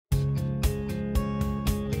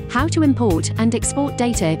How to import and export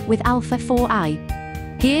data with Alpha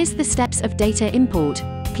 4i. Here's the steps of data import.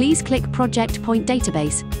 Please click Project Point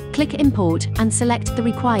Database, click Import and select the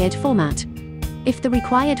required format. If the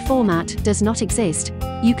required format does not exist,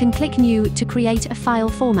 you can click New to create a file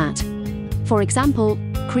format. For example,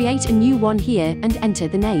 create a new one here and enter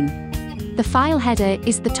the name. The file header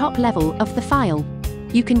is the top level of the file.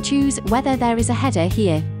 You can choose whether there is a header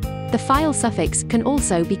here. The file suffix can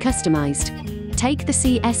also be customized. Take the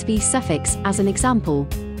CSV suffix as an example.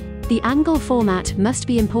 The angle format must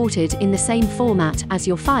be imported in the same format as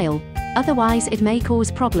your file, otherwise it may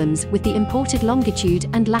cause problems with the imported longitude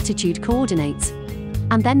and latitude coordinates.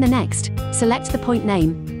 And then the next, select the point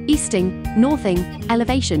name, easting, northing,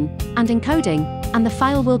 elevation, and encoding, and the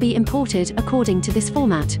file will be imported according to this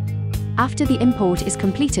format. After the import is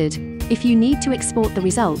completed, if you need to export the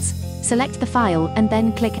results, select the file and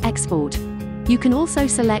then click Export. You can also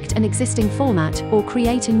select an existing format or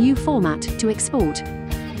create a new format to export.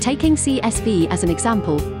 Taking CSV as an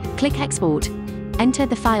example, click Export, enter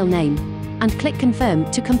the file name, and click Confirm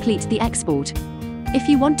to complete the export. If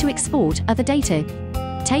you want to export other data,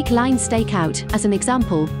 take line stakeout as an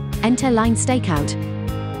example, enter line stakeout.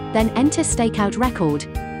 Then enter stakeout record.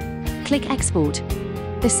 Click Export.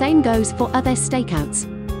 The same goes for other stakeouts.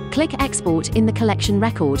 Click Export in the collection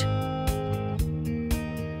record.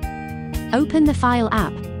 Open the File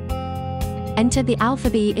app. Enter the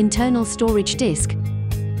Alpha-B internal storage disk.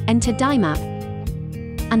 Enter DIMAP.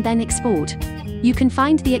 And then export. You can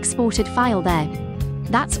find the exported file there.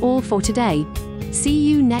 That's all for today. See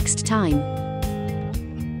you next time.